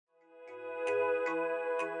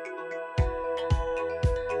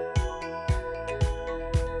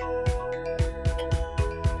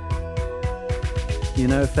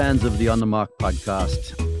Fans of the On the Mark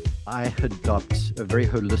podcast, I adopt a very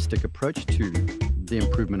holistic approach to the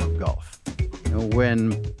improvement of golf.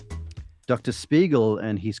 When Dr. Spiegel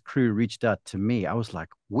and his crew reached out to me, I was like,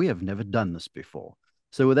 we have never done this before.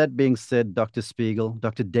 So with that being said, Dr. Spiegel,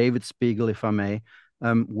 Dr. David Spiegel, if I may,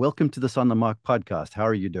 welcome to this On the Mark podcast. How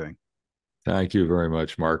are you doing? Thank you very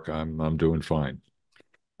much, Mark. I'm doing fine.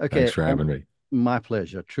 Okay, Thanks for having me. my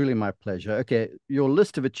pleasure, truly my pleasure. Okay, your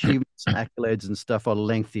list of achievements and accolades and stuff are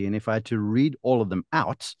lengthy, and if I had to read all of them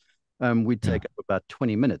out, we'd Yeah. take up about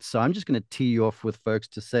 20 minutes. So I'm just going to tee you off with folks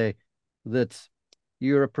to say that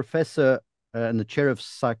you're a professor and the chair of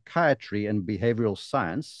psychiatry and behavioral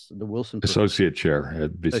science, the Willson Associate chair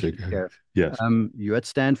at Associate BC. Chair. Yes, You're at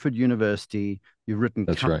Stanford University. You've written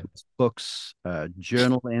that's right. countless books,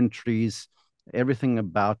 journal entries, everything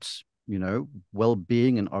about,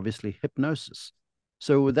 well-being and obviously hypnosis.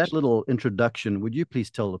 So with that little introduction, would you please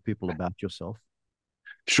tell the people about yourself?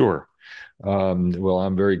 Sure. Well,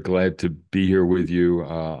 I'm very glad to be here with you.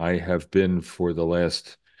 I have been for the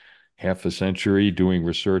last half a century doing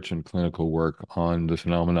research and clinical work on the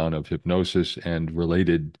phenomenon of hypnosis and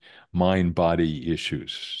related mind-body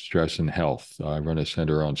issues, stress and health. I run a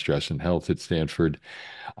center on stress and health at Stanford.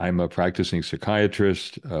 I'm a practicing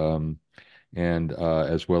psychiatrist, and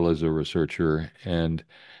as well as a researcher, and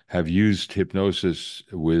have used hypnosis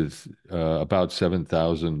with about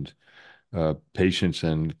 7,000 patients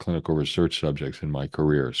and clinical research subjects in my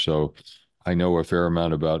career. So I know a fair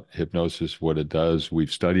amount about hypnosis, what it does.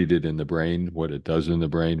 We've studied it in the brain, what it does in the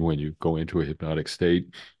brain when you go into a hypnotic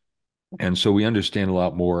state. And so we understand a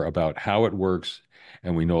lot more about how it works,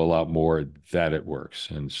 and we know a lot more that it works.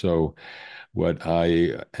 And so what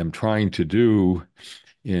I am trying to do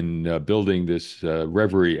in building this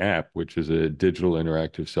Reverie app, which is a digital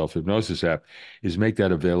interactive self-hypnosis app, is make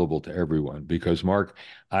that available to everyone. Because, Mark,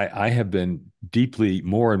 I have been deeply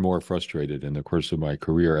more and more frustrated in the course of my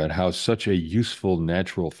career at how such a useful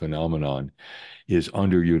natural phenomenon is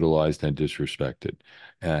underutilized and disrespected.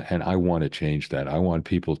 And I want to change that. I want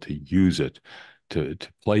people to use it to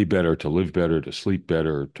play better, to live better, to sleep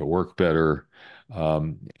better, to work better.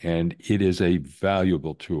 And it is a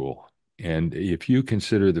valuable tool. And if you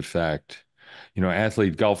consider the fact,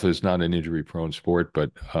 golf is not an injury-prone sport,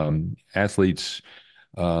 but athletes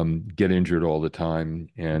get injured all the time.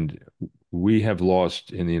 And we have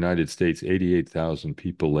lost in the United States 88,000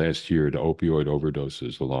 people last year to opioid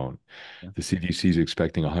overdoses alone. Yeah. The CDC is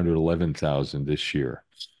expecting 111,000 this year.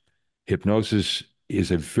 Hypnosis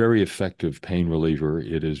is a very effective pain reliever.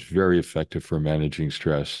 It is very effective for managing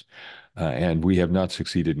stress. And we have not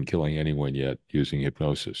succeeded in killing anyone yet using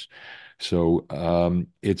hypnosis. So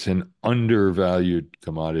it's an undervalued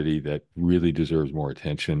commodity that really deserves more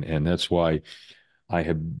attention. And that's why I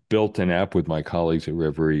have built an app with my colleagues at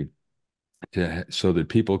Reverie so that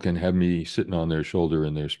people can have me sitting on their shoulder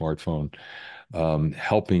in their smartphone,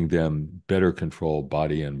 helping them better control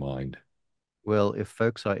body and mind. Well, if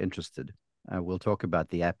folks are interested, we'll talk about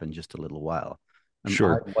the app in just a little while. I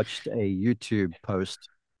Sure. watched a YouTube post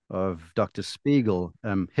of Dr. Spiegel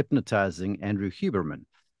hypnotizing Andrew Huberman,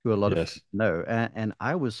 who a lot of people Yes. know, and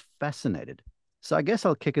I was fascinated. So I guess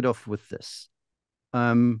I'll kick it off with this.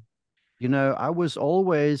 Um, I was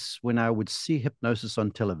always, when I would see hypnosis on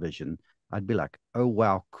television, I'd be like, oh,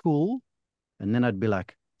 wow, cool. And then I'd be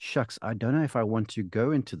like, shucks, I don't know if I want to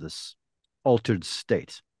go into this altered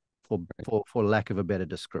state, for lack of a better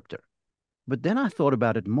descriptor. But then I thought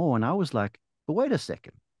about it more and I was like, but wait a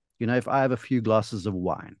second. If I have a few glasses of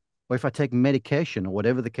wine or if I take medication or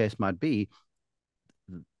whatever the case might be,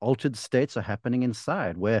 altered states are happening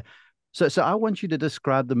inside where so I want you to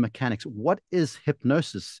describe the mechanics. What is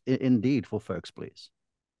hypnosis indeed for folks, please?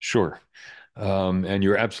 Sure. And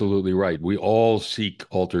you're absolutely right. We all seek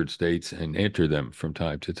altered states and enter them from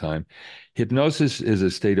time to time. Hypnosis is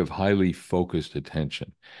a state of highly focused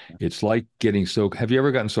attention. It's like have you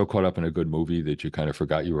ever gotten so caught up in a good movie that you kind of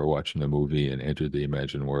forgot you were watching the movie and entered the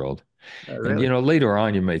imagined world? And, Really? later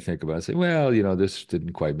on, you may think about it, say, well, this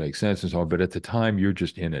didn't quite make sense and so on. But at the time, you're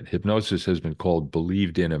just in it. Hypnosis has been called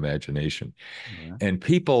believed in imagination. All right. And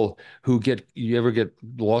people you ever get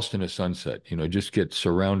lost in a sunset, just get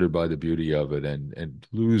surrounded by the beauty of it and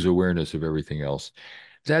lose awareness of everything else.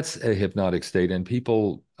 That's a hypnotic state. And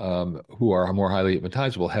people who are more highly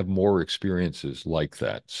hypnotizable have more experiences like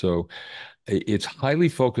that. So it's highly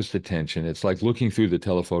focused attention. It's like looking through the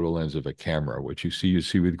telephoto lens of a camera. What you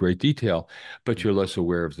see with great detail, but you're less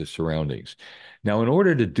aware of the surroundings. Now, in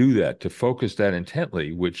order to do that, to focus that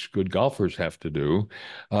intently, which good golfers have to do,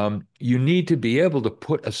 you need to be able to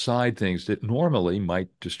put aside things that normally might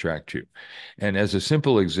distract you. And as a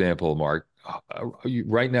simple example, Mark,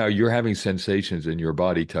 right now you're having sensations in your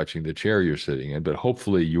body touching the chair you're sitting in, but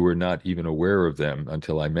hopefully you were not even aware of them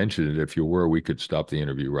until I mentioned it. If you were, we could stop the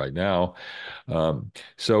interview right now.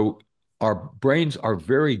 So our brains are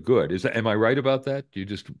very good. Am I right about that? You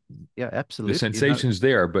just, Yeah, the absolutely. sensation's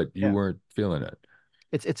there, but you Yeah. weren't feeling it.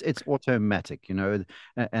 It's automatic,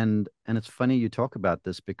 and it's funny you talk about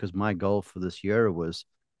this because my goal for this year was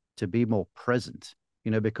to be more present,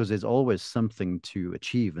 because there's always something to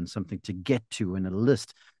achieve and something to get to in a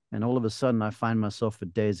list. And all of a sudden I find myself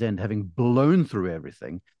at day's end having blown through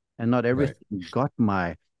everything and not Right. everything got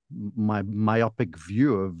my myopic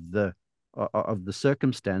view of the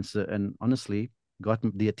circumstance and honestly got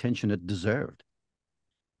the attention it deserved.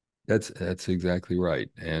 That's exactly right.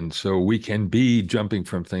 And so we can be jumping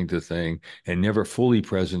from thing to thing and never fully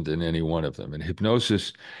present in any one of them. And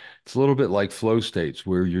hypnosis, it's a little bit like flow states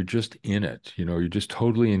where you're just in it, you're just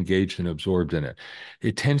totally engaged and absorbed in it.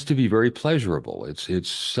 It tends to be very pleasurable. It's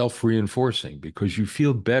self-reinforcing because you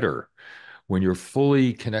feel better when you're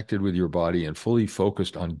fully connected with your body and fully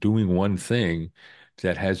focused on doing one thing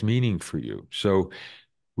that has meaning for you. So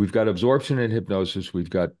we've got absorption in hypnosis. We've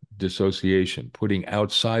got dissociation, putting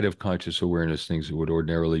outside of conscious awareness things that would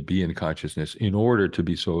ordinarily be in consciousness in order to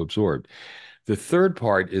be so absorbed. The third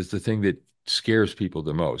part is the thing that scares people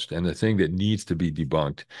the most and the thing that needs to be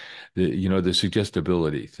debunked. The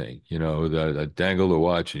suggestibility thing, the dangle the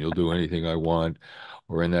watch and you'll do anything I want.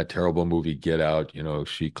 Or in that terrible movie, Get Out,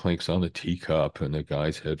 she clinks on the teacup and the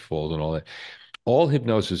guy's head falls and all that. All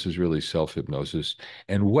hypnosis is really self-hypnosis.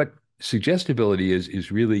 And what suggestibility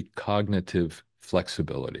is really cognitive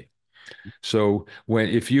flexibility. So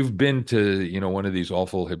if you've been to, one of these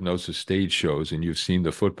awful hypnosis stage shows and you've seen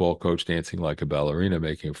the football coach dancing like a ballerina,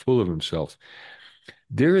 making a fool of himself,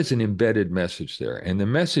 there is an embedded message there. And the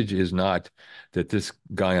message is not that this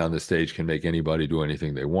guy on the stage can make anybody do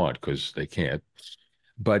anything they want, because they can't.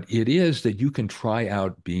 But it is that you can try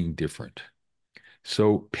out being different.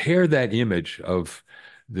 So pair that image of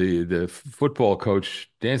the football coach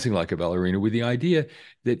dancing like a ballerina with the idea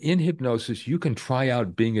that in hypnosis you can try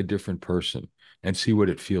out being a different person and see what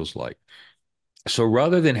it feels like. So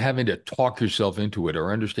rather than having to talk yourself into it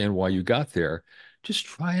or understand why you got there, just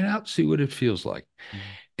try it out, see what it feels like. Mm.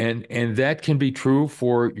 And that can be true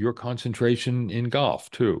for your concentration in golf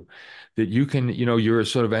too. That you can, you're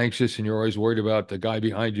sort of anxious and you're always worried about the guy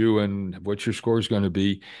behind you and what your score is going to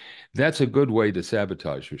be. That's a good way to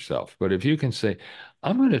sabotage yourself. But if you can say,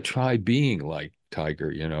 I'm going to try being like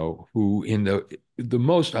Tiger, who in the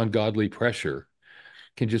most ungodly pressure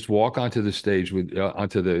can just walk onto the stage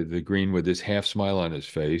onto the green with this half smile on his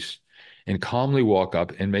face and calmly walk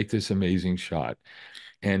up and make this amazing shot.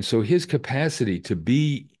 And so his capacity to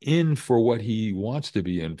be in for what he wants to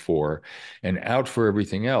be in for and out for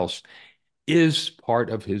everything else is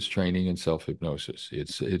part of his training in self-hypnosis.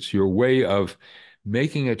 It's your way of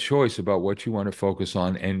making a choice about what you want to focus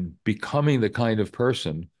on and becoming the kind of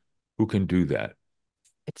person who can do that.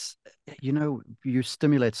 It's, you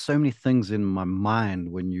stimulate so many things in my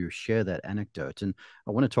mind when you share that anecdote. And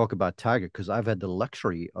I want to talk about Tiger because I've had the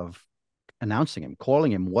luxury of announcing him,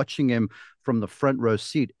 calling him, watching him from the front row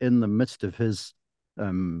seat in the midst of his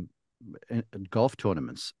um, golf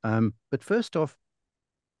tournaments. But first off,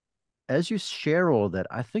 as you share all of that,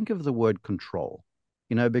 I think of the word control,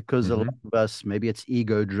 because a lot Mm-hmm. of us, maybe it's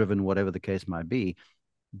ego driven, whatever the case might be,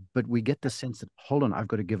 but we get the sense that, hold on, I've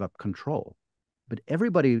got to give up control. But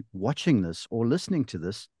everybody watching this or listening to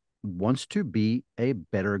this wants to be a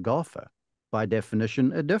better golfer. By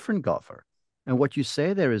definition, a different golfer. And what you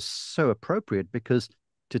say there is so appropriate because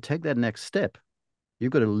to take that next step,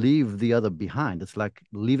 you've got to leave the other behind. It's like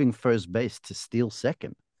leaving first base to steal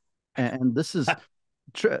second. And this is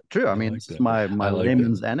true. True. I I mean, like this is that. my I like that.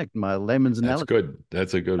 layman's anecdote, my layman's That's analogy. good.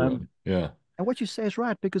 That's a good Um, one. Yeah. and what you say is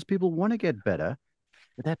right because people want to get better.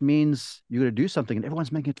 But that means you got to do something, and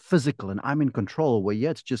everyone's making it physical, and I'm in control. Where yeah,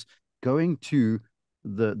 it's just going to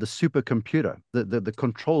the supercomputer, the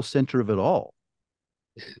control center of it all.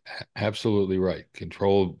 Absolutely right.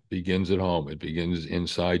 Control begins at home. It begins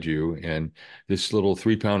inside you. And this little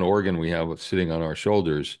 3-pound organ we have sitting on our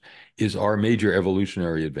shoulders is our major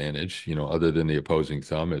evolutionary advantage, other than the opposing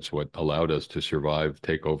thumb. It's what allowed us to survive,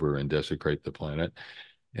 take over, and desecrate the planet.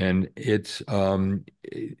 And it's to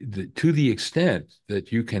the extent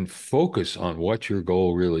that you can focus on what your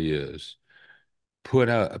goal really is, put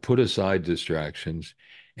aside distractions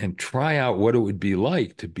and try out what it would be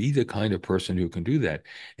like to be the kind of person who can do that.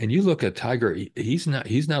 And you look at Tiger, he's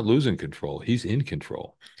not losing control, he's in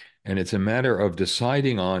control. And it's a matter of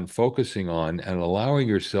deciding on, focusing on, and allowing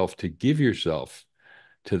yourself to give yourself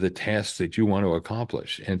to the tasks that you want to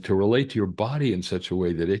accomplish and to relate to your body in such a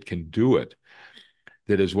way that it can do it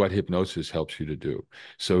that is what hypnosis helps you to do.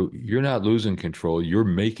 So you're not losing control, you're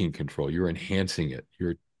making control, you're enhancing it.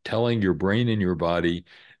 You're telling your brain and your body,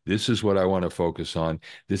 this is what I want to focus on.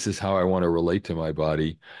 This is how I want to relate to my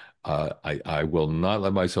body. I will not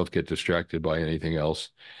let myself get distracted by anything else.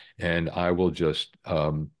 And I will just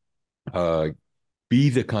uh, be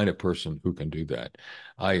the kind of person who can do that.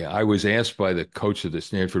 I was asked by the coach of the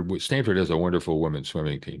Stanford has a wonderful women's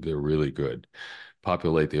swimming team. They're really good,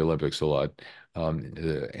 populate the Olympics a lot.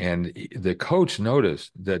 And the coach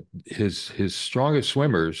noticed that his strongest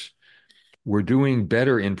swimmers were doing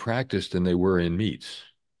better in practice than they were in meets.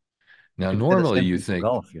 You Now, could say the normally same you thing for think,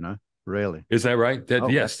 golf, really. is that right? That Oh,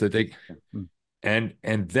 yes, that they absolutely. Mm.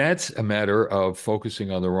 and that's a matter of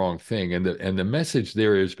focusing on the wrong thing. And the message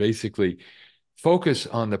there is basically focus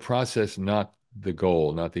on the process, not the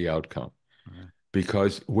goal, not the outcome. Right.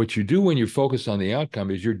 Because what you do when you focus on the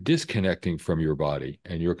outcome is you're disconnecting from your body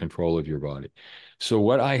and your control of your body. So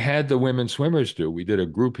what I had the women swimmers do, we did a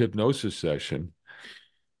group hypnosis session,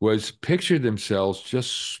 was picture themselves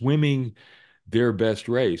just swimming their best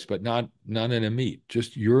race, but not in a meet.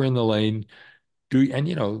 Just you're in the lane,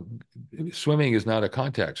 and swimming is not a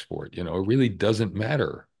contact sport. It really doesn't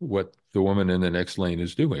matter what the woman in the next lane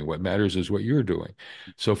is doing. What matters is what you're doing.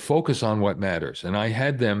 So focus on what matters. And I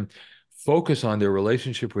had them focus on their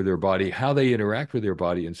relationship with their body, how they interact with their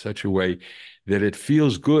body in such a way that it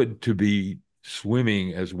feels good to be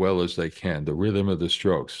swimming as well as they can. The rhythm of the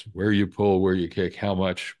strokes, where you pull, where you kick, how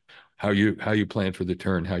much, how you plan for the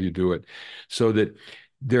turn, how you do it, so that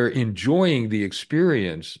they're enjoying the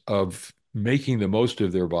experience of making the most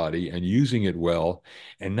of their body and using it well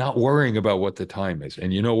and not worrying about what the time is.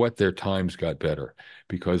 And you know what? Their times got better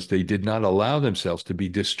because they did not allow themselves to be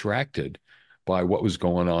distracted by what was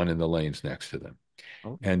going on in the lanes next to them.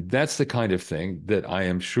 Oh, And that's the kind of thing that I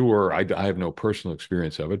am sure, I have no personal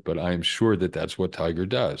experience of it, but I am sure that that's what Tiger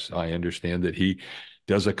does. I understand that he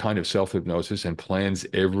does a kind of self-hypnosis and plans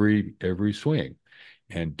every swing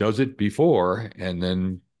and does it before, and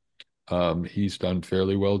then he's done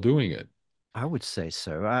fairly well doing it. I would say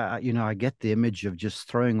so. I get the image of just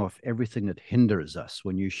throwing off everything that hinders us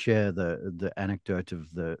when you share the anecdote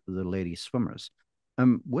of the lady swimmers.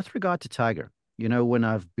 With regard to Tiger, when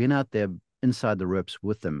I've been out there inside the ropes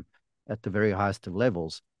with him at the very highest of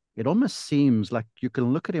levels, it almost seems like you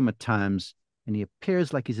can look at him at times and he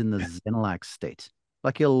appears like he's in the zen-like state.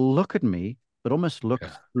 Like he'll look at me, but almost look Yeah,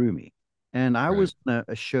 through me. And I right. was on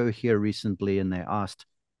a show here recently, and they asked,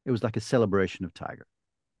 it was like a celebration of Tiger,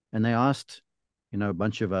 and they asked, a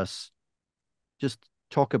bunch of us just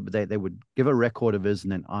talk about, they would give a record of his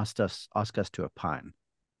and then ask us to opine.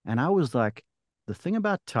 And I was like, the thing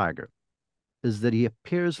about Tiger is that he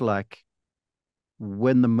appears like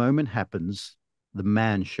when the moment happens, the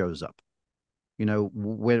man shows up.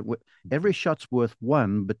 When every shot's worth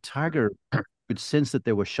one, but Tiger could sense that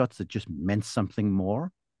there were shots that just meant something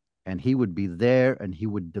more, and he would be there and he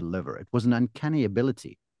would deliver. It was an uncanny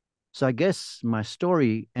ability. So I guess my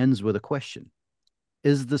story ends with a question.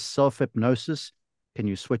 Is this self hypnosis? Can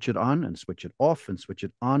you switch it on and switch it off and switch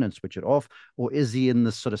it on and switch it off? Or is he in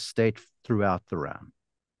this sort of state throughout the round?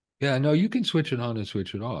 Yeah, no, you can switch it on and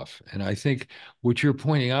switch it off. And I think what you're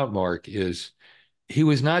pointing out, Mark, is he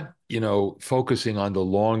was not, focusing on the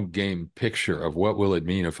long game picture of what will it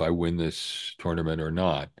mean if I win this tournament or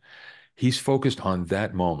not. He's focused on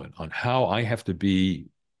that moment, on how I have to be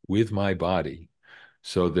with my body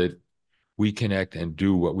so that we connect and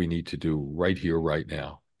do what we need to do right here, right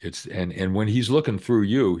now. And when he's looking through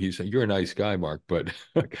you, he's saying, "You're a nice guy, Mark, but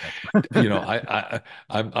Okay.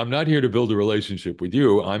 I'm not here to build a relationship with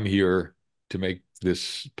you. I'm here to make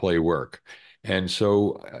this play work." And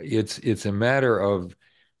so it's a matter of,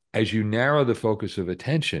 as you narrow the focus of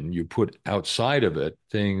attention, you put outside of it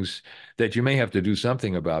things that you may have to do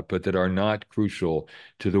something about, but that are not crucial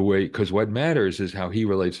to the way, because what matters is how he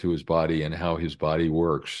relates to his body and how his body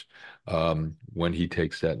works when he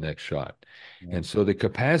takes that next shot. Yeah. And so the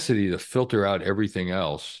capacity to filter out everything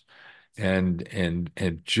else and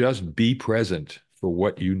just be present for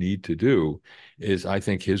what you need to do is, I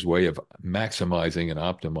think, his way of maximizing and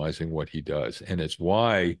optimizing what he does. And it's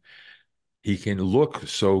why he can look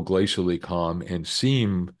so glacially calm and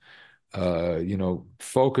seem,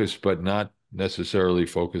 focused, but not necessarily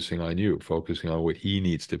focusing on you, focusing on what he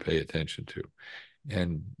needs to pay attention to.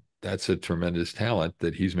 And that's a tremendous talent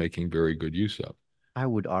that he's making very good use of. I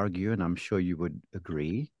would argue, and I'm sure you would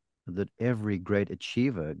agree, that every great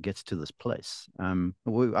achiever gets to this place. I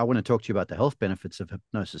want to talk to you about the health benefits of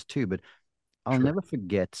hypnosis too, but I'll Sure. never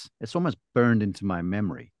forget, it's almost burned into my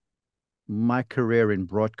memory. My career in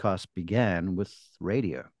broadcast began with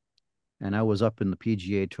radio. And I was up in the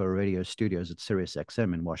PGA Tour radio studios at Sirius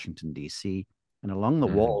XM in Washington, D.C. And along the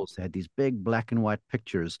Hmm. walls, they had these big black and white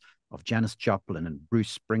pictures of Janis Joplin and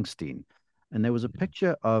Bruce Springsteen. And there was a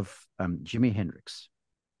picture of Jimi Hendrix.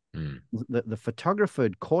 Mm. The photographer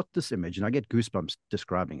had caught this image, and I get goosebumps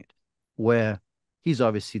describing it, where he's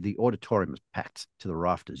obviously the auditorium is packed to the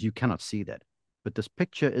rafters. You cannot see that. But this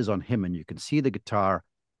picture is on him, and you can see the guitar,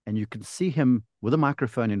 and you can see him with a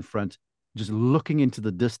microphone in front, just looking into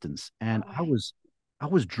the distance. And I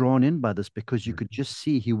was drawn in by this because you could just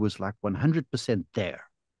see he was like 100% there.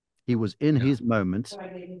 He was in Yeah. his moment,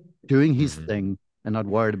 doing his Hmm. thing, and not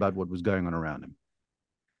worried about what was going on around him.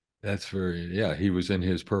 That's very, yeah, he was in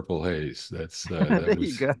his purple haze. That There you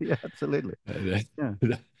was, go. Yeah, absolutely. that,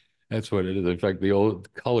 Yeah. that's what it is. In fact, the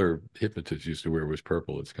old color hypnotist used to wear was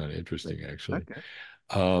purple. It's kind of interesting, actually. Okay.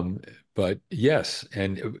 Um, but yes,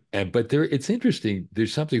 but there, it's interesting.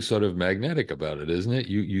 There's something sort of magnetic about it, isn't it?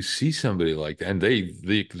 You see somebody like that, and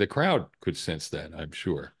the crowd could sense that, I'm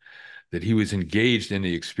sure, that he was engaged in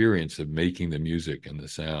the experience of making the music and the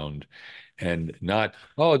sound, and not,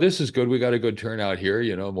 oh, this is good. We got a good turnout here,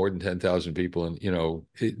 more than 10,000 people, and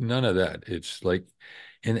none of that. It's like,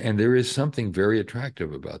 and there is something very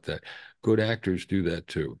attractive about that. Good actors do that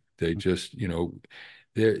too. They just,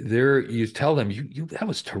 they're you tell them you that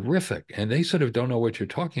was terrific, and they sort of don't know what you're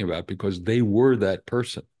talking about because they were that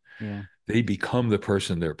person. Yeah. They become the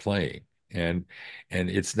person they're playing, and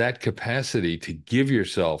it's that capacity to give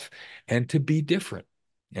yourself and to be different.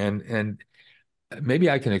 And maybe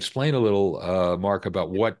I can explain a little, Mark,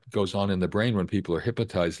 about what goes on in the brain when people are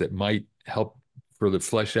hypnotized that might help further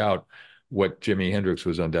flesh out what Jimi Hendrix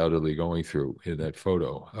was undoubtedly going through in that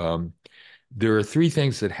photo. There are three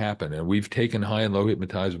things that happen, and we've taken high and low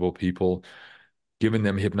hypnotizable people, given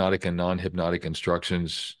them hypnotic and non-hypnotic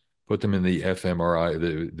instructions, put them in the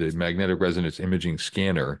fMRI, the magnetic resonance imaging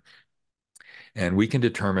scanner, and we can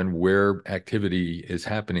determine where activity is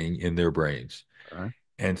happening in their brains. All right.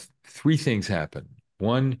 And three things happen.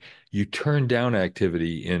 One, you turn down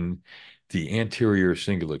activity in the anterior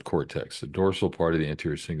cingulate cortex, the dorsal part of the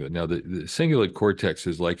anterior cingulate. Now, the cingulate cortex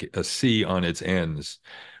is like a C on its ends,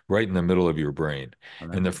 right in the middle of your brain. All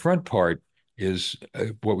right. And the front part is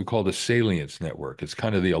what we call the salience network. It's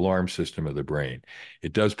kind of the alarm system of the brain.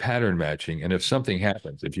 It does pattern matching. And if something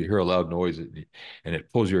happens, if you hear a loud noise and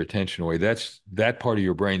it pulls your attention away, that's that part of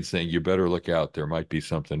your brain saying, you better look out. There might be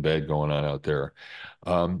something bad going on out there.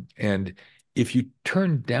 And if you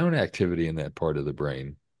turn down activity in that part of the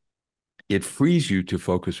brain, it frees you to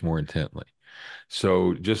focus more intently.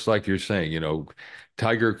 So just like you're saying,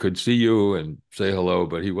 Tiger could see you and say hello,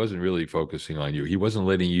 but he wasn't really focusing on you. He wasn't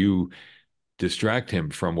letting you distract him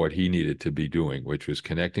from what he needed to be doing, which was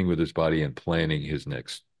connecting with his body and planning his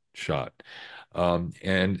next shot.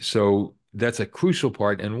 And so that's a crucial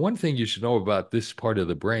part. And one thing you should know about this part of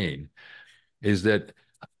the brain is that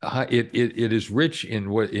it is rich in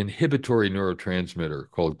what inhibitory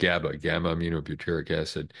neurotransmitter called GABA, gamma aminobutyric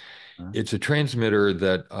acid. All right. It's a transmitter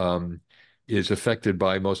that is affected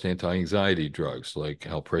by most anti-anxiety drugs like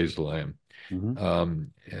alprazolam, Mm-hmm.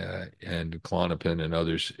 and Klonopin and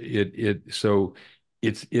others. It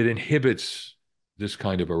inhibits this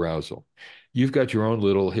kind of arousal. You've got your own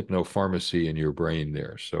little hypnopharmacy in your brain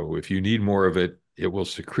there. So if you need more of it, it will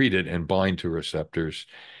secrete it and bind to receptors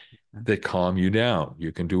that calm you down.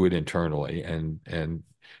 You can do it internally, and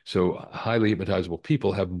so highly hypnotizable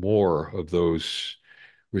people have more of those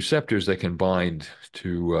receptors that can bind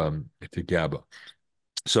to GABA.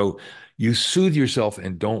 So you soothe yourself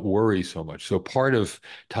and don't worry so much. So part of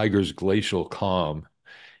Tiger's glacial calm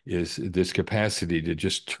is this capacity to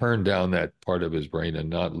just turn down that part of his brain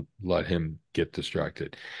and not let him get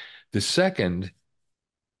distracted. The second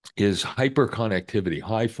is hyperconnectivity,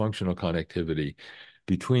 high functional connectivity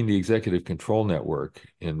between the executive control network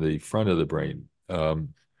in the front of the brain, the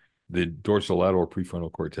dorsolateral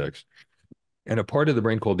prefrontal cortex, and a part of the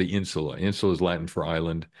brain called the insula. Insula is Latin for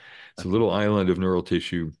island. It's a Okay. little island of neural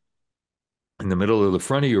tissue in the middle of the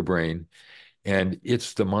front of your brain, and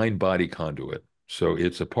it's the mind-body conduit. So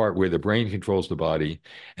it's a part where the brain controls the body,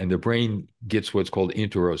 and the brain gets what's called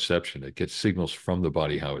interoception. It gets signals from the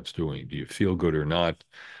body how it's doing. Do you feel good or not?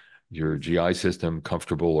 Your GI system,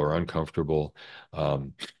 comfortable or uncomfortable?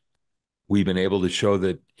 Um, we've been able to show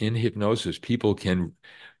that in hypnosis, people can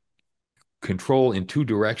control in two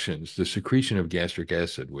directions the secretion of gastric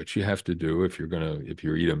acid, which you have to do if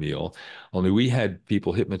you eat a meal. Only we had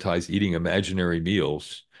people hypnotized eating imaginary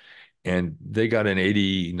meals, and they got an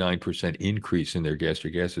 89% increase in their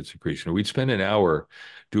gastric acid secretion. We'd spend an hour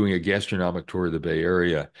doing a gastronomic tour of the Bay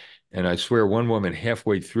Area, and I swear one woman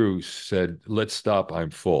halfway through said, "Let's stop, I'm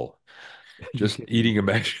full." just eating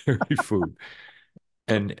imaginary food.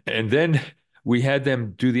 And then we had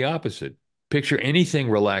them do the opposite. Picture anything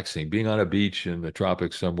relaxing, being on a beach in the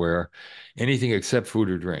tropics somewhere, anything except food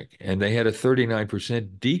or drink. And they had a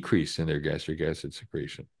 39% decrease in their gastric acid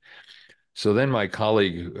secretion. So then my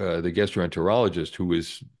colleague, the gastroenterologist, who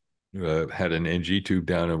was had an NG tube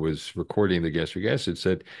down and was recording the gastric acid,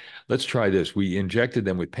 said, "Let's try this." We injected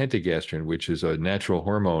them with pentagastrin, which is a natural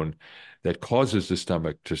hormone that causes the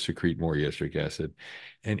stomach to secrete more gastric acid.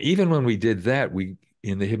 And even when we did that, we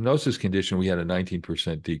in the hypnosis condition, we had a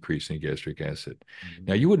 19% decrease in gastric acid.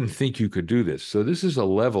 Now, Mm. you wouldn't think you could do this. So this is a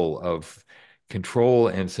level of control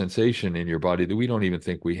and sensation in your body that we don't even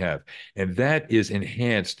think we have. And that is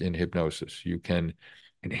enhanced in hypnosis. You can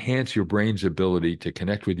enhance your brain's ability to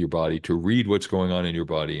connect with your body, to read what's going on in your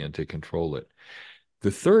body, and to control it. The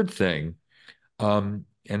third thing, and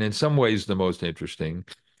in some ways the most interesting,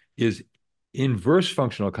 is inverse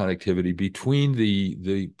functional connectivity between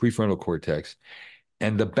the prefrontal cortex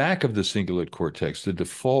and the back of the cingulate cortex, the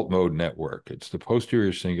default mode network. It's the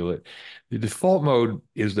posterior cingulate. The default mode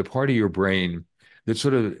is the part of your brain that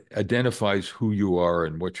sort of identifies who you are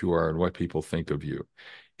and what people think of you.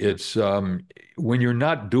 It's when you're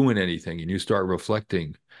not doing anything and you start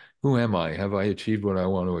reflecting, who am I? Have I achieved what I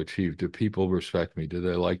want to achieve? Do people respect me? Do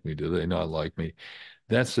they like me? Do they not like me?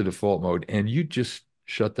 That's the default mode. And you just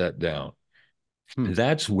shut that down. Hmm.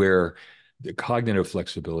 That's where the cognitive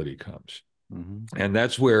flexibility comes. Mm-hmm. And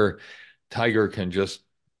that's where Tiger can just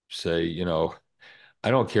say,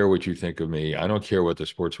 I don't care what you think of me. I don't care what the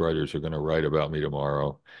sports writers are going to write about me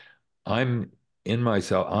tomorrow. I'm in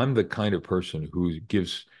myself. I'm the kind of person who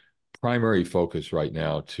gives primary focus right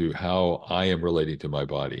now to how I am relating to my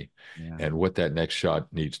body Yeah. and what that next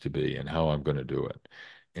shot needs to be and how I'm going to do it.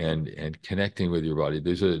 And connecting with your body.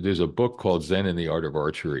 There's a book called Zen and the Art of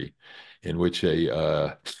Archery, in which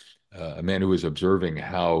a man who was observing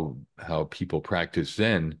how people practice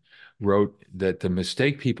Zen wrote that the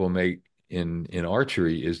mistake people make in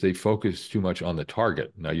archery is they focus too much on the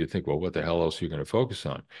target. Now you think, well, what the hell else are you going to focus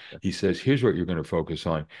on? He says, here's what you're going to focus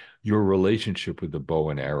on: your relationship with the bow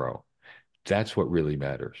and arrow. That's what really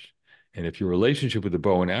matters. And if your relationship with the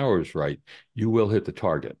bow and arrow is right, you will hit the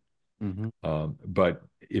target. Mm-hmm. But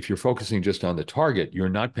if you're focusing just on the target, you're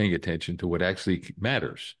not paying attention to what actually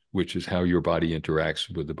matters, which is how your body interacts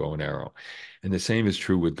with the bow and arrow. And the same is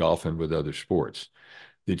true with golf and with other sports,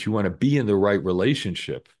 that you want to be in the right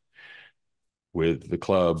relationship with the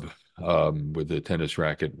club, with the tennis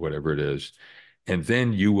racket, whatever it is, and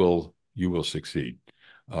then you will succeed.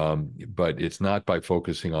 But it's not by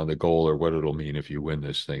focusing on the goal or what it'll mean if you win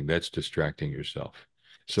this thing. That's distracting yourself.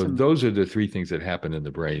 It's So those are the three things that happen in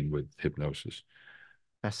the brain with hypnosis.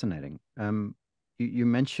 fascinating. You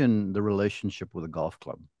mentioned the relationship with a golf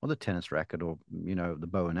club or the tennis racket or, the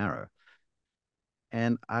bow and arrow.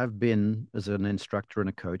 And I've been, as an instructor and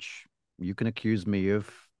a coach, you can accuse me of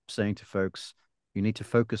saying to folks, you need to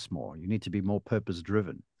focus more. You need to be more purpose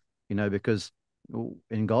driven, because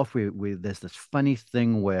in golf, there's this funny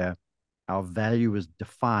thing where our value is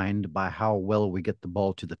defined by how well we get the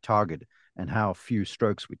ball to the target and how few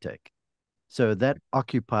strokes we take. So that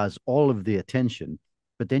occupies all of the attention.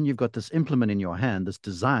 But then you've got this implement in your hand that's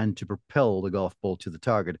designed to propel the golf ball to the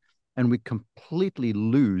target. And we completely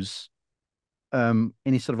lose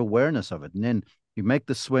any sort of awareness of it. And then you make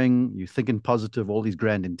the swing, you think in positive, all these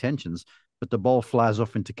grand intentions, but the ball flies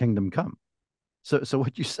off into kingdom come. So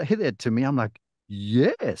what you say there to me, I'm like,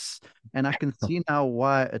 yes. And I can see now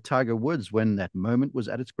why a Tiger Woods, when that moment was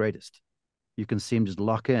at its greatest, you can see him just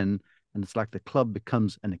lock in, and it's like the club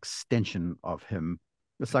becomes an extension of him.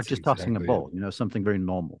 It's like That's just tossing a exactly it. ball, something very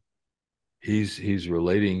normal. He's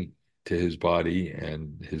relating to his body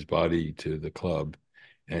and his body to the club,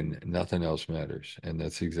 and nothing else matters. And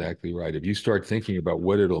that's exactly right. If you start thinking about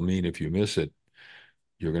what it'll mean if you miss it,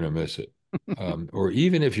 you're going to miss it. Or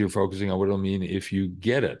even if you're focusing on what it'll mean if you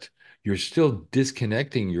get it, you're still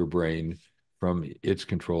disconnecting your brain from its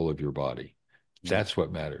control of your body. Yeah. That's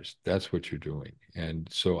what matters. That's what you're doing. And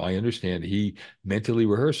so I understand he mentally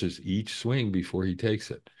rehearses each swing before he takes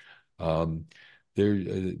it. Um, there's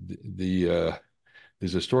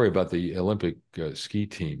a story about the Olympic ski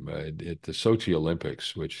team at the Sochi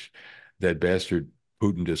Olympics, which that bastard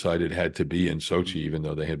Putin decided had to be in Sochi, even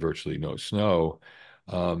though they had virtually no snow.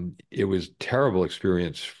 It was a terrible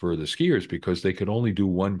experience for the skiers because they could only do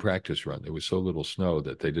one practice run. There was so little snow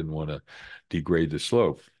that they didn't want to degrade the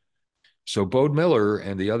slope. So Bode Miller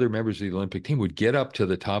and the other members of the Olympic team would get up to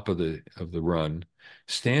the top of the run,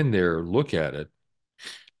 stand there, look at it,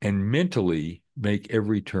 and mentally make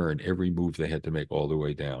every turn, every move they had to make all the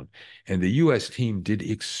way down. And the U.S. team did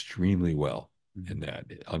extremely well. in Mhm. that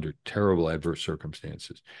under terrible adverse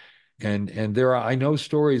circumstances. And there are, I know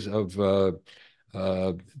stories of uh,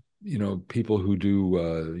 people who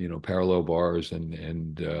do parallel bars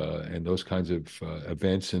and those kinds of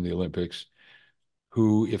events in the Olympics,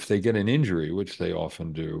 who, if they get an injury, which they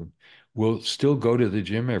often do, will still go to the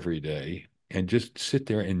gym every day and just sit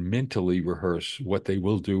there and mentally rehearse what they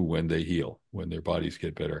will do when they heal, when their bodies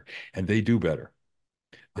get better. And they do better.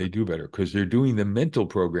 They do better because they're doing the mental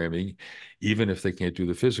programming, even if they can't do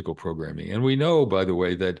the physical programming. And we know, by the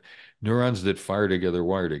way, that neurons that fire together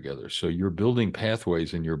wire together. So you're building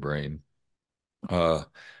pathways in your brain uh,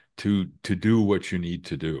 to do what you need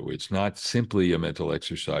to do. It's not simply a mental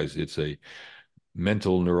exercise. It's a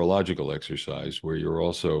mental neurological exercise where you're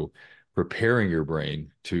also preparing your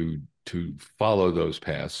brain to follow those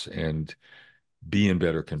paths and be in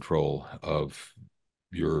better control of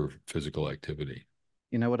your physical activity.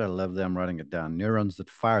 You know what I love there? I'm writing it down. Neurons that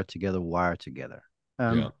fire together wire together.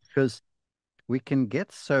 Yeah. Because we can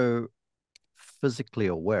get so physically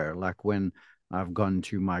aware, like when I've gone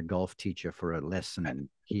to my golf teacher for a lesson and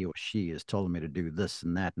he or she has told me to do this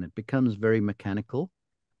and that, and it becomes very mechanical.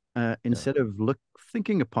 Yeah. Instead of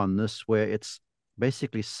thinking upon this, where it's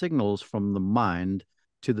basically signals from the mind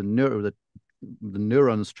to the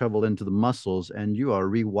neurons travel into the muscles, and you are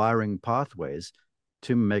rewiring pathways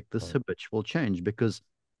to make this Right. habitual change. Because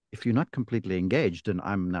if you're not completely engaged, and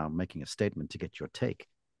I'm now making a statement to get your take,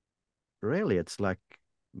 really, it's like,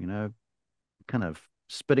 you know, kind of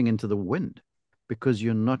spitting into the wind, because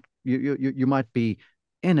you're not you might be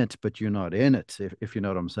in it, but you're not in it, if you know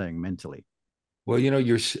what I'm saying mentally. Well,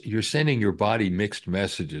 you're sending your body mixed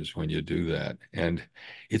messages when you do that. And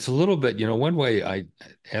it's a little bit, one way I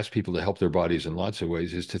ask people to help their bodies in lots of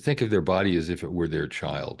ways is to think of their body as if it were their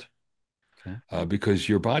child. Okay. Because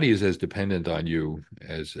your body is as dependent on you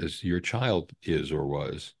as your child is or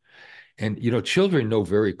was. And children know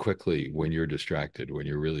very quickly when you're distracted, when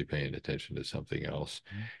you're really paying attention to something else,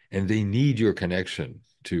 and they need your connection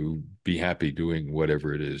to be happy doing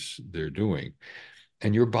whatever it is they're doing.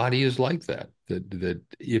 And your body is like that. That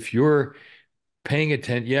if you're paying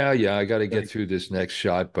attention, yeah, I got to get through this next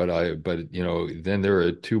shot, but then there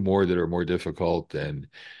are two more that are more difficult, and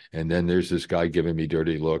then there's this guy giving me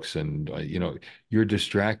dirty looks, and you're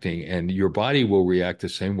distracting, and your body will react the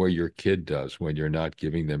same way your kid does when you're not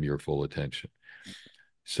giving them your full attention.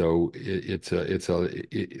 So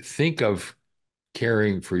think of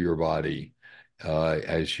caring for your body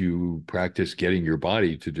as you practice getting your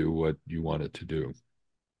body to do what you want it to do.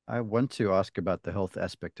 I want to ask about the health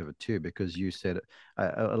aspect of it too, because you said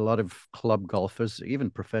a lot of club golfers, even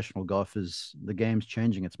professional golfers, the game's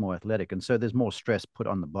changing, it's more athletic. And so there's more stress put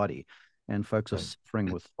on the body, and folks are Right.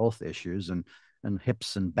 suffering with health issues and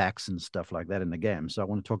hips and backs and stuff like that in the game. So I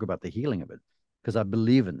want to talk about the healing of it, because I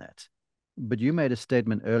believe in that. But you made a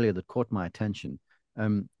statement earlier that caught my attention.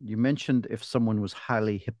 You mentioned if someone was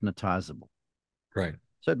highly hypnotizable. Right.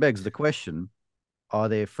 So it begs the question, are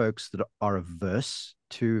there folks that are averse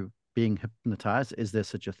to being hypnotized? Is there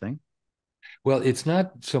such a thing? Well, it's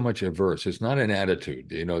not so much averse. It's not an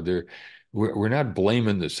attitude. We're not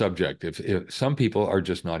blaming the subject. If some people are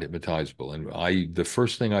just not hypnotizable, and the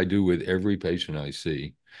first thing I do with every patient I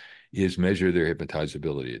see is measure their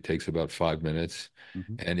hypnotizability. It takes about 5 minutes,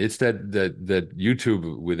 Mm-hmm. and it's that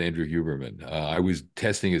YouTube with Andrew Huberman. I was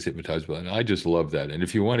testing his hypnotizability, and I just love that. And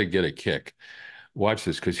if you want to get a kick, watch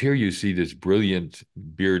this, because here you see this brilliant,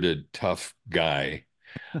 bearded, tough guy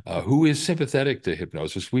who is sympathetic to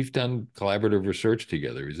hypnosis. We've done collaborative research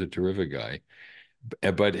together. He's a terrific guy.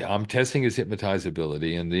 But I'm testing his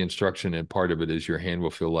hypnotizability, and the instruction, and part of it is your hand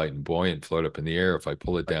will feel light and buoyant, float up in the air. If I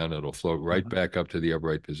pull it down, it'll float right Uh-huh. back up to the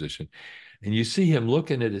upright position. And you see him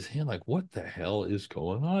looking at his hand like, what the hell is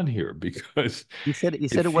going on here? Because He it said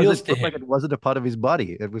it wasn't feels to looked like it him. wasn't a part of his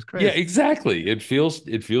body. It was Yeah, crazy. exactly. It feels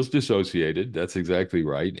dissociated. That's exactly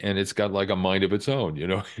right. And it's got like a mind of its own,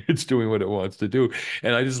 It's doing what it wants to do.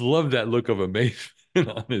 And I just love that look of amazement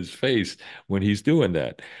on his face when he's doing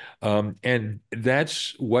that. And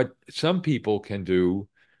that's what some people can do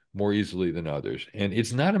more easily than others. And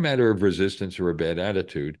it's not a matter of resistance or a bad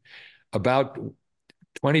attitude. About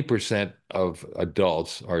 20% of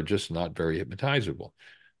adults are just not very hypnotizable.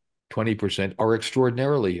 20% are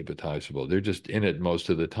extraordinarily hypnotizable. They're just in it most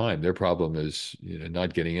of the time. Their problem is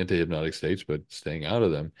not getting into hypnotic states, but staying out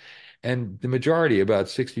of them. And the majority, about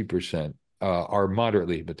 60%, are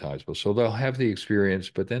moderately hypnotizable. So they'll have the experience,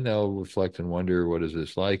 but then they'll reflect and wonder, what is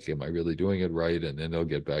this like? Am I really doing it right? And then they'll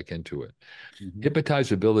get back into it. Mm-hmm.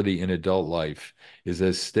 Hypnotizability in adult life is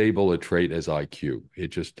as stable a trait as IQ. It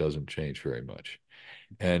just doesn't change very much.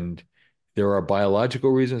 And There are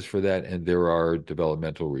biological reasons for that, and there are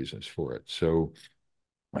developmental reasons for it. So,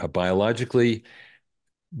 biologically,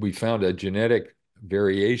 we found a genetic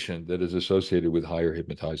variation that is associated with higher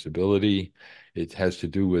hypnotizability. It has to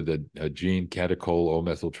do with a gene, catechol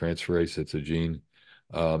O-methyltransferase. It's a gene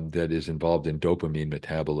that is involved in dopamine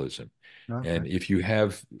metabolism. Okay. And if you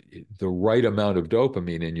have the right amount of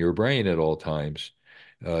dopamine in your brain at all times,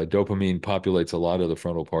 dopamine populates a lot of the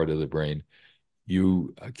frontal part of the brain.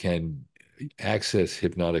 You can access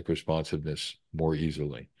hypnotic responsiveness more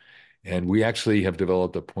easily. And we actually have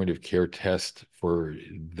developed a point of care test for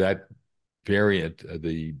that variant,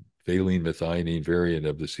 the valine methionine variant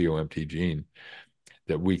of the COMT gene,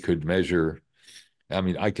 that we could measure. I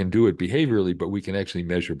mean, I can do it behaviorally, but we can actually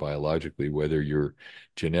measure biologically whether you're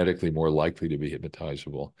genetically more likely to be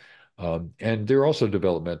hypnotizable. And there are also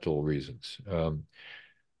developmental reasons.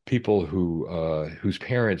 People whose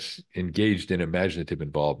parents engaged in imaginative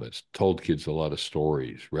involvements, told kids a lot of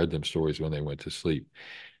stories, read them stories when they went to sleep,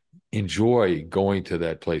 enjoy going to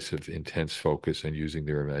that place of intense focus and using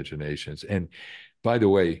their imaginations. And by the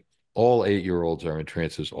way, all 8-year-olds are in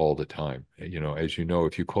trances all the time. As you know,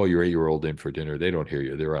 if you call your 8-year-old in for dinner, they don't hear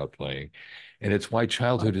you. They're out playing. And it's why My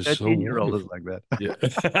childhood is so 13-year-old is wonderful. like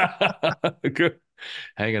that. Yeah. Good.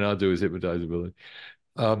 Hanging on to his hypnotizability.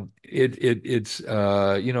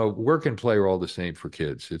 Work and play are all the same for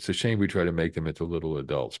kids. It's a shame we try to make them into little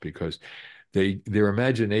adults because their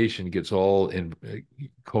imagination gets all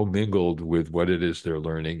commingled with what it is they're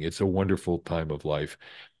learning. It's a wonderful time of life.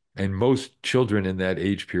 And most children in that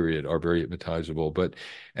age period are very hypnotizable. But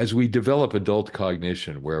as we develop adult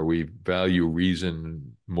cognition, where we value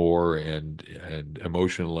reason more and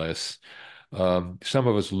emotion less, some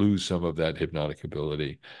of us lose some of that hypnotic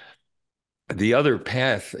ability. The other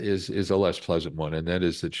path is a less pleasant one, and that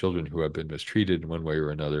is that children who have been mistreated in one way or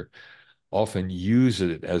another often use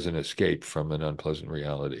it as an escape from an unpleasant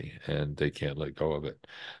reality, and they can't let go of it.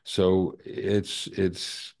 So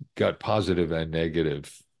it's got positive and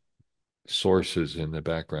negative sources in the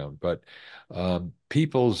background, but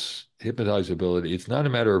people's hypnotizability, it's not a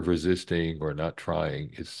matter of resisting or not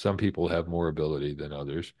trying. It's some people have more ability than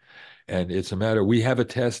others. And it's a matter, we have a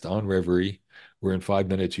test on Reverie where in 5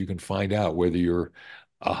 minutes you can find out whether you're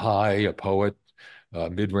a high, a poet,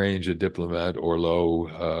 mid-range, a diplomat, or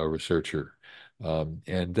low researcher.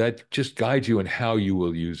 And that just guides you in how you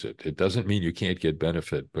will use it. It doesn't mean you can't get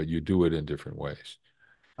benefit, but you do it in different ways.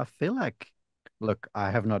 I feel like, look, I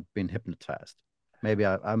have not been hypnotized. Maybe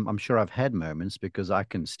I'm sure I've had moments because I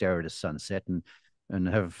can stare at a sunset and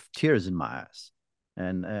have tears in my eyes,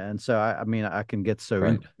 and so I mean I can get so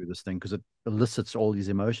Right. into this thing because it elicits all these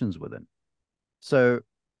emotions within. So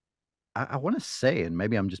I want to say, and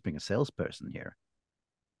maybe I'm just being a salesperson here,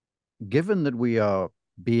 given that we are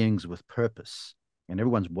beings with purpose and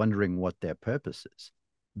everyone's wondering what their purpose is,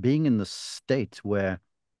 being in the state where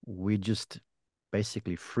we just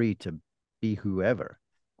basically free to be whoever.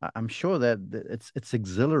 I'm sure that it's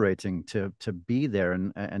exhilarating to be there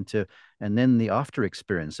and then the after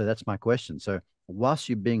experience. So that's my question. So whilst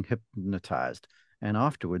you're being hypnotized and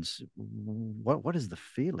afterwards, what is the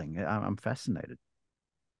feeling? I'm fascinated.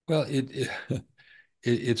 Well,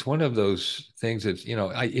 it's one of those things that's,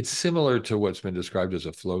 it's similar to what's been described as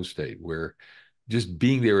a flow state where just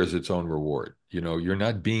being there is its own reward. You're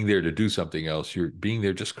not being there to do something else. You're being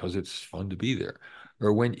there just because it's fun to be there.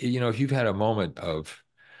 Or when, if you've had a moment of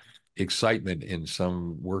excitement in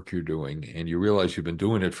some work you're doing and you realize you've been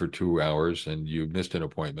doing it for 2 hours and you missed an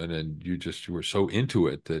appointment and you were so into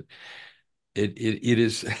it that it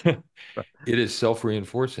is it is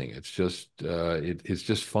self-reinforcing. It's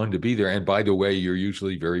just fun to be there. And by the way, you're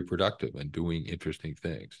usually very productive and doing interesting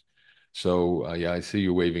things. So yeah, I see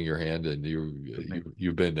you waving your hand, and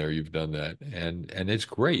you've been there, you've done that, and it's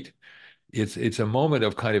great. It's a moment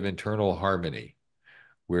of kind of internal harmony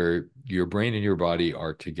where your brain and your body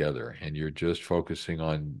are together, and you're just focusing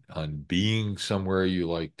on being somewhere you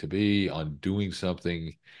like to be, on doing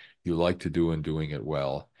something you like to do and doing it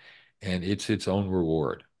well, and it's its own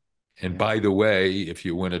reward. And Yeah. by the way, if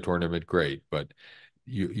you win a tournament, great. But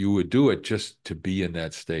you would do it just to be in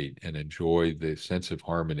that state and enjoy the sense of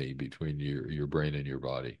harmony between your brain and your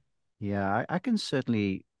body. Yeah, I can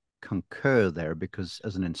certainly concur there because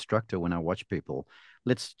as an instructor, when I watch people,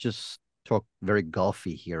 let's just talk very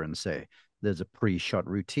golfy here and say there's a pre-shot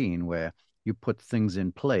routine where you put things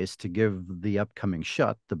in place to give the upcoming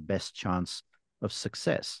shot the best chance of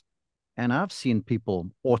success. And I've seen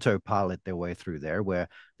people autopilot their way through there where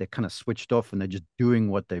they're kind of switched off and they're just doing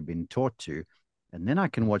what they've been taught to. And then I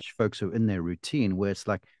can watch folks who are in their routine where it's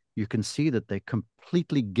like you can see that they're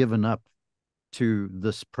completely given up to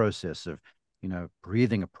this process of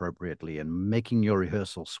breathing appropriately and making your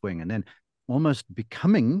rehearsal swing and then almost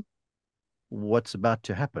becoming what's about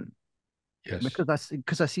to happen. Yes.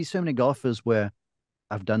 Because I see so many golfers where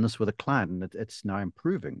I've done this with a client and it's now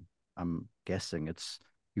improving. I'm guessing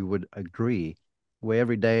you would agree, where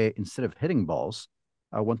every day, instead of hitting balls,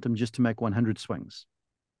 I want them just to make 100 swings,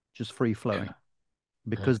 just free flowing. Yeah. Right.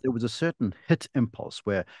 Because there was a certain hit impulse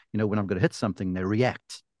where, when I'm going to hit something, they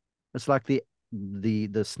react. It's like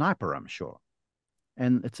the sniper, I'm sure.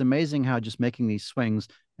 And it's amazing how just making these swings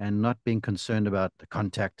and not being concerned about the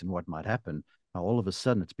contact and what might happen, how all of a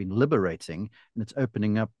sudden it's been liberating and it's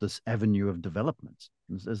opening up this avenue of development.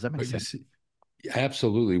 Does that make But you sense? see,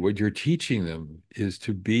 absolutely. What you're teaching them is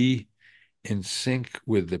to be in sync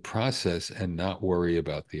with the process and not worry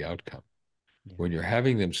about the outcome. Yeah. When you're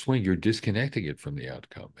having them swing, you're disconnecting it from the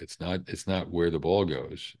outcome. It's not where the ball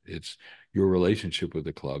goes. It's your relationship with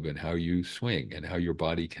the club and how you swing and how your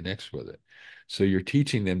body connects with it. So you're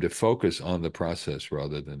teaching them to focus on the process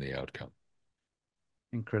rather than the outcome.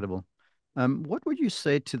 Incredible. What would you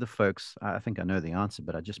say to the folks? I think I know the answer,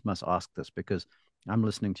 but I just must ask this because I'm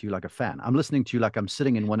listening to you like a fan. I'm listening to you like I'm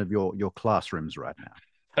sitting in one of your classrooms right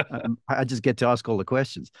now. I just get to ask all the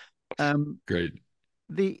questions. Um, Great.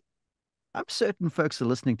 the I'm certain folks are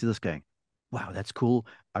listening to this going, wow, that's cool.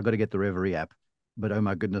 I got to get the Reverie app. But oh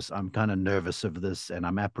my goodness, I'm kind of nervous of this and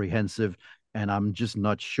I'm apprehensive and I'm just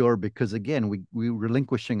not sure because again, we're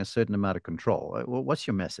relinquishing a certain amount of control. What's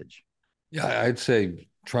your message? Yeah, I'd say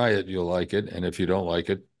try it, you'll like it. And if you don't like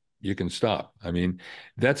it, you can stop. I mean,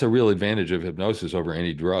 that's a real advantage of hypnosis over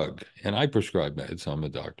any drug. And I prescribe meds, I'm a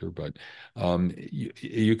doctor, but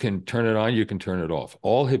you can turn it on, you can turn it off.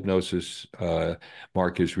 All hypnosis,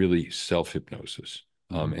 Mark, is really self-hypnosis.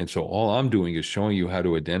 Mm-hmm. And so all I'm doing is showing you how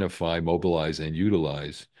to identify, mobilize, and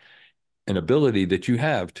utilize an ability that you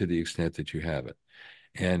have to the extent that you have it.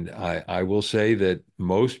 And I will say that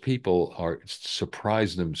most people are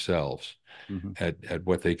surprised themselves Mm-hmm. at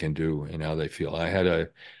what they can do and how they feel.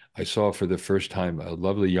 I saw for the first time a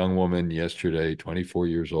lovely young woman yesterday, 24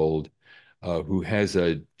 years old, who has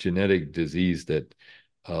a genetic disease that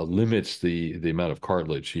limits the amount of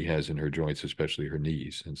cartilage she has in her joints, especially her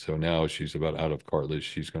knees. And so now she's about out of cartilage.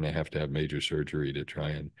 She's going to have major surgery to try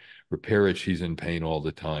and repair it. She's in pain all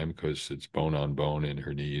the time because it's bone on bone in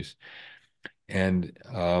her knees. And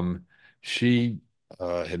she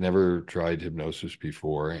had never tried hypnosis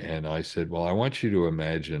before. And I said, well, I want you to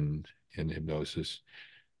imagine in hypnosis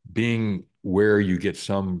being where you get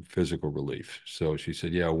some physical relief. So she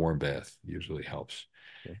said, yeah, a warm bath usually helps.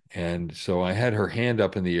 Okay. And so I had her hand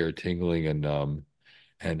up in the air, tingling and numb,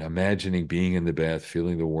 and imagining being in the bath,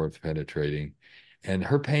 feeling the warmth penetrating. And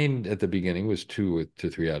her pain at the beginning was 2 to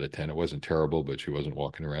 3 out of 10. It wasn't terrible, but she wasn't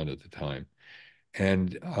walking around at the time.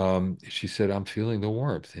 And she said, I'm feeling the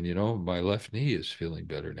warmth. And, my left knee is feeling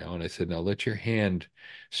better now. And I said, now let your hand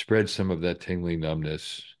spread some of that tingling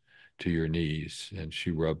numbness to your knees. And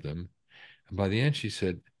she rubbed them. And by the end, she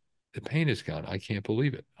said, the pain is gone. I can't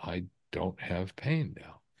believe it. I don't have pain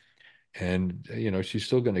now. And, she's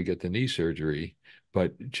still going to get the knee surgery.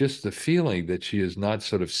 But just the feeling that she is not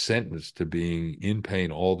sort of sentenced to being in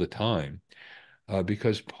pain all the time,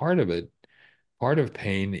 because part of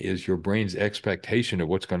pain is your brain's expectation of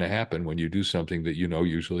what's going to happen when you do something that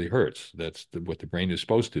usually hurts. That's what the brain is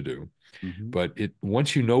supposed to do. Mm-hmm. But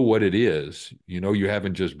once you know what it is, you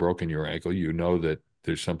haven't just broken your ankle. You know that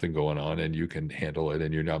there's something going on and you can handle it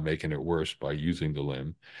and you're not making it worse by using the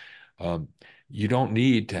limb. Um, you don't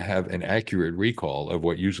need to have an accurate recall of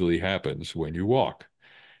what usually happens when you walk.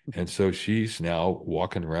 And so she's now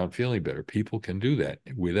walking around feeling better. People can do that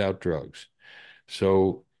without drugs.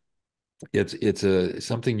 So it's a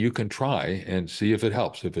something you can try and see if it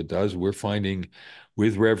helps. If it does, we're finding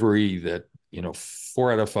with Reverie that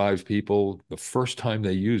 4 out of 5 people, the first time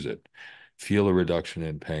they use it, feel a reduction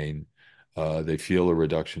in pain. They feel a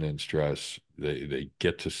reduction in stress. They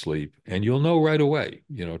get to sleep, and you'll know right away.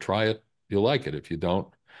 Try it. You'll like it. If you don't,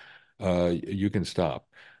 you can stop.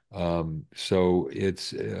 So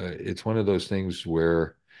it's one of those things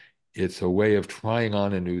where it's a way of trying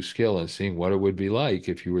on a new skill and seeing what it would be like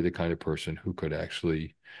if you were the kind of person who could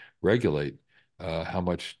actually regulate how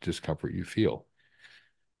much discomfort you feel.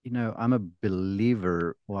 I'm a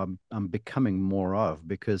believer, or I'm becoming more of,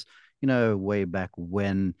 because, way back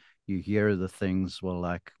when you hear the things, well,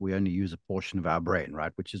 like we only use a portion of our brain,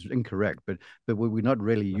 right? Which is incorrect, but we're not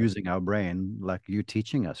really Right. using our brain like you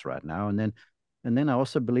teaching us right now. And then I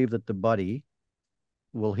also believe that the body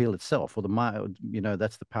will heal itself, or the mind,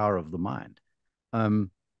 that's the power of the mind.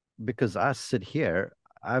 Um, because I sit here,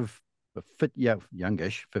 I've a fit, yeah,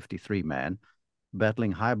 youngish, 53 man,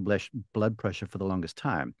 battling high blood pressure for the longest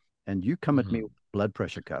time. and you come at me Mhm. with blood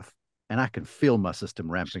pressure cuff, and I can feel my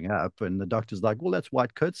system ramping up, and the doctor's like, well, that's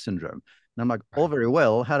white coat syndrome. And I'm like, all Right. very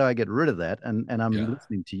well. How do I get rid of that? And I'm Yeah.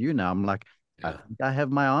 listening to you now. I'm like, I Yeah. think I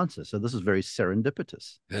have my answer. So this is very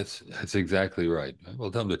serendipitous. That's exactly right.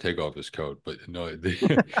 Well, tell him to take off his coat, but no,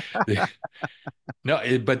 the,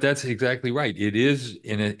 no, but that's exactly right. It is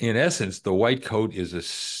in essence, the white coat is a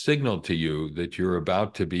signal to you that you're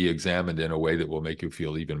about to be examined in a way that will make you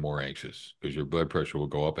feel even more anxious because your blood pressure will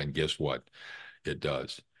go up, and guess what? It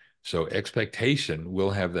does. So expectation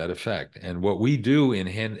will have that effect. And what we do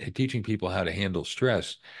in teaching people how to handle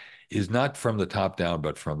stress is not from the top down,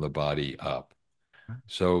 but from the body up.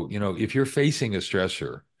 So, if you're facing a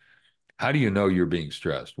stressor, how do you know you're being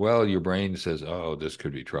stressed? Well, your brain says, oh, this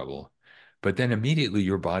could be trouble. But then immediately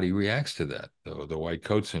your body reacts to that. The white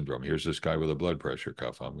coat syndrome. Here's this guy with a blood pressure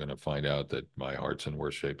cuff. I'm going to find out that my heart's in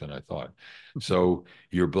worse shape than I thought. So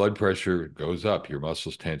your blood pressure goes up, your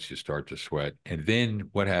muscles tense, you start to sweat. And then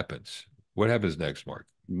what happens? What happens next, Mark?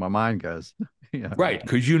 My mind goes, yeah, Right,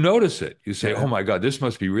 because you notice it. You say, yeah, "Oh my God, this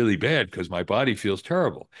must be really bad because my body feels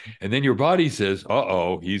terrible." And then your body says,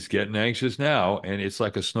 "Uh-oh, he's getting anxious now." And it's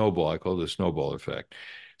like a snowball. I call it the snowball effect.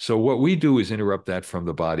 So what we do is interrupt that from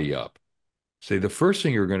the body up. Say the first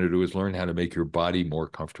thing you're going to do is learn how to make your body more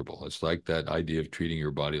comfortable. It's like that idea of treating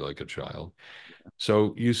your body like a child.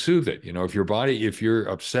 So you soothe it. If you're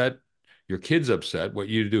upset, your kid's upset, what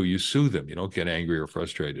you do, you soothe him. You don't get angry or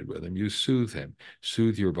frustrated with him. You soothe him,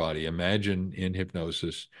 soothe your body. Imagine in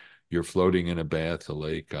hypnosis, you're floating in a bath, a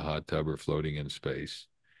lake, a hot tub, or floating in space.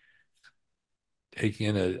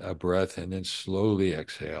 Taking in a breath and then slowly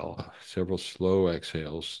exhale, several slow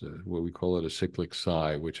exhales, what we call it a cyclic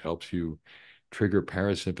sigh, which helps you trigger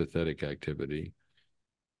parasympathetic activity.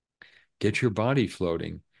 Get your body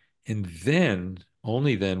floating, and then,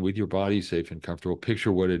 only then, with your body safe and comfortable,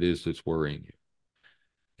 picture what it is that's worrying you.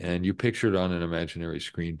 And you picture it on an imaginary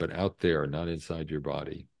screen, but out there, not inside your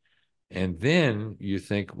body. And then you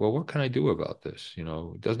think, well, what can I do about this?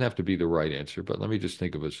 It doesn't have to be the right answer, but let me just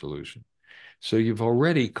think of a solution. So you've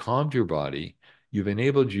already calmed your body. You've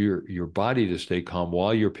enabled your body to stay calm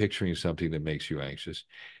while you're picturing something that makes you anxious.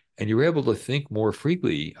 And you're able to think more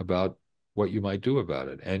freely about what you might do about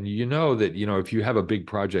it. And you know that, if you have a big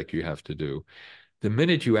project you have to do, the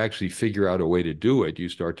minute you actually figure out a way to do it, you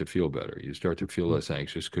start to feel better. You start to feel less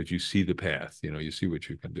anxious because you see the path, you see what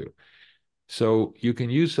you can do. So you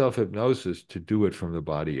can use self-hypnosis to do it from the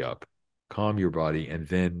body up, calm your body, and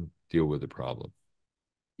then deal with the problem.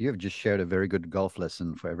 you have just shared a very good golf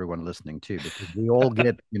lesson for everyone listening too, because we all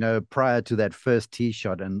get, prior to that first tee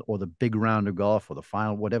shot and or the big round of golf or the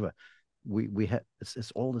final, whatever, we have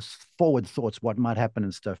it's all this forward thoughts, what might happen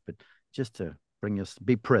and stuff, but just to bring us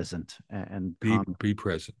be present and Be calm. be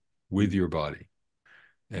present with Mm. your body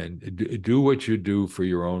and do what you do for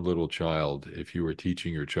your own little child if you were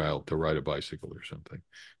teaching your child to ride a bicycle or something.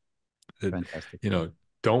 That, Fantastic. you know,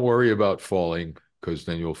 don't worry about falling because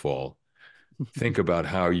then you'll fall. Think about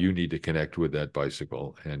how you need to connect with that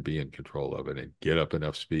bicycle and be in control of it and get up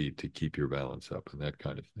enough speed to keep your balance up and that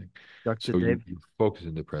kind of thing. Dr. So you, Dave, you focus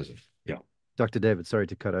in the present. Yeah, Dr. David, sorry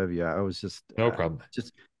to cut over you. I was no problem.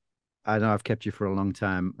 just I know I've kept you for a long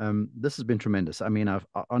time. This has been tremendous. I mean, I've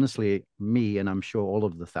honestly, me, and I'm sure all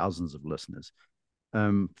of the thousands of listeners,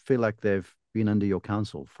 feel like they've been under your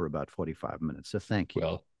counsel for about 45 minutes. So thank you.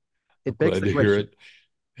 Well, I'm It begs glad the to hear question. it.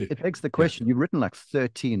 It begs the Yeah, question. You've written like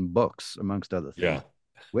 13 books, amongst other things. yeah.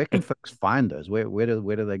 Where can folks find those? Where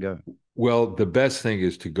do they go? Well, the best thing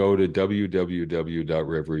is to go to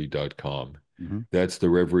www.reverie.com. Mm-hmm. That's the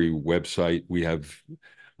Reverie website. We have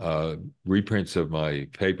reprints of my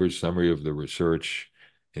papers, summary of the research,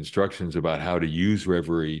 instructions about how to use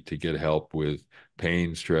Reverie to get help with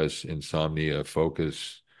pain, stress, insomnia,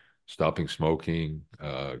 focus, stopping smoking,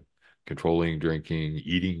 controlling drinking,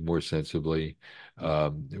 eating more sensibly.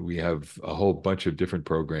 We have a whole bunch of different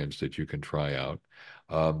programs that you can try out.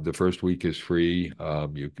 The first week is free.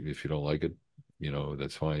 If you don't like it,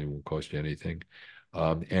 that's fine. It won't cost you anything.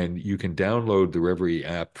 And you can download the Reverie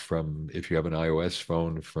app if you have an iOS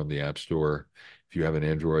phone, from the App Store, if you have an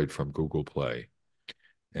Android, from Google Play.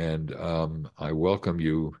 And I welcome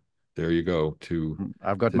you. There you go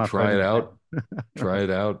I've got to my phone try in it my out. hand. Try it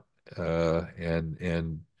out,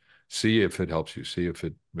 and see if it helps you. See if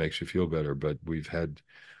it makes you feel better. But we've had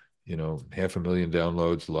 500,000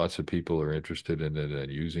 downloads. Lots of people are interested in it and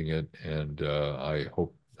using it, and I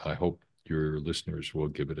hope your listeners will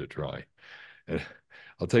give it a try. And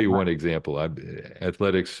I'll tell you one example.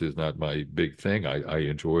 Athletics is not my big thing. I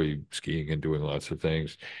enjoy skiing and doing lots of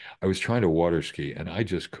things. I was trying to water ski and I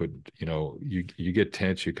just couldn't. You get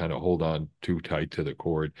tense, you kind of hold on too tight to the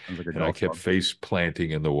cord, Sounds like a and I golf kept club. face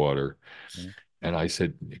planting in the water. Yeah. And I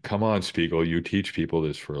said, "Come on, Spiegel, you teach people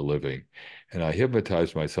this for a living." And I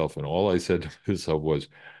hypnotized myself, and all I said to myself was,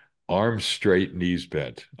 arms straight, knees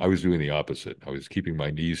bent. I was doing the opposite. I was keeping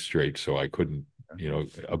my knees straight so I couldn't,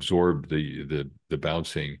 absorb the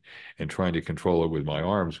bouncing, and trying to control it with my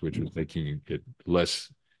arms, which was making it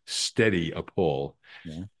less steady a pull.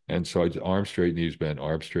 Yeah. And so I just arms straight, knees bent,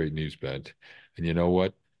 arms straight, knees bent. And you know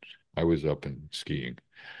what? I was up and skiing.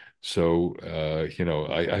 So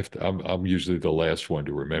I have to, I'm usually the last one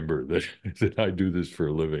to remember that that I do this for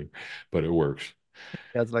a living, but it works.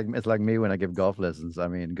 Yeah, it's like me when I give golf lessons. I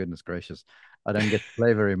mean, goodness gracious, I don't get to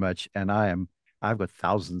play very much, and I've got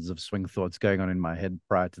thousands of swing thoughts going on in my head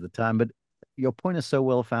prior to the time. But your point is so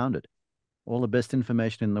well founded. All the best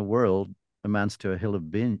information in the world amounts to a hill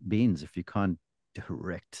of beans if you can't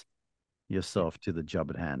direct yourself to the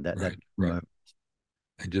job at hand. That Right, right. moment.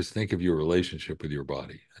 And just think of your relationship with your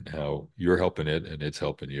body and how you're helping it and it's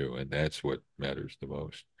helping you. And that's what matters the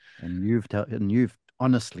most. And you've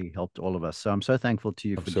honestly helped all of us. So I'm so thankful to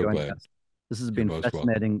you I'm for so joining glad. us. This has You're been most welcome.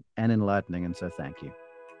 fascinating and enlightening, and so thank you.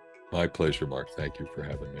 My pleasure, Mark. Thank you for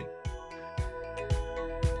having me.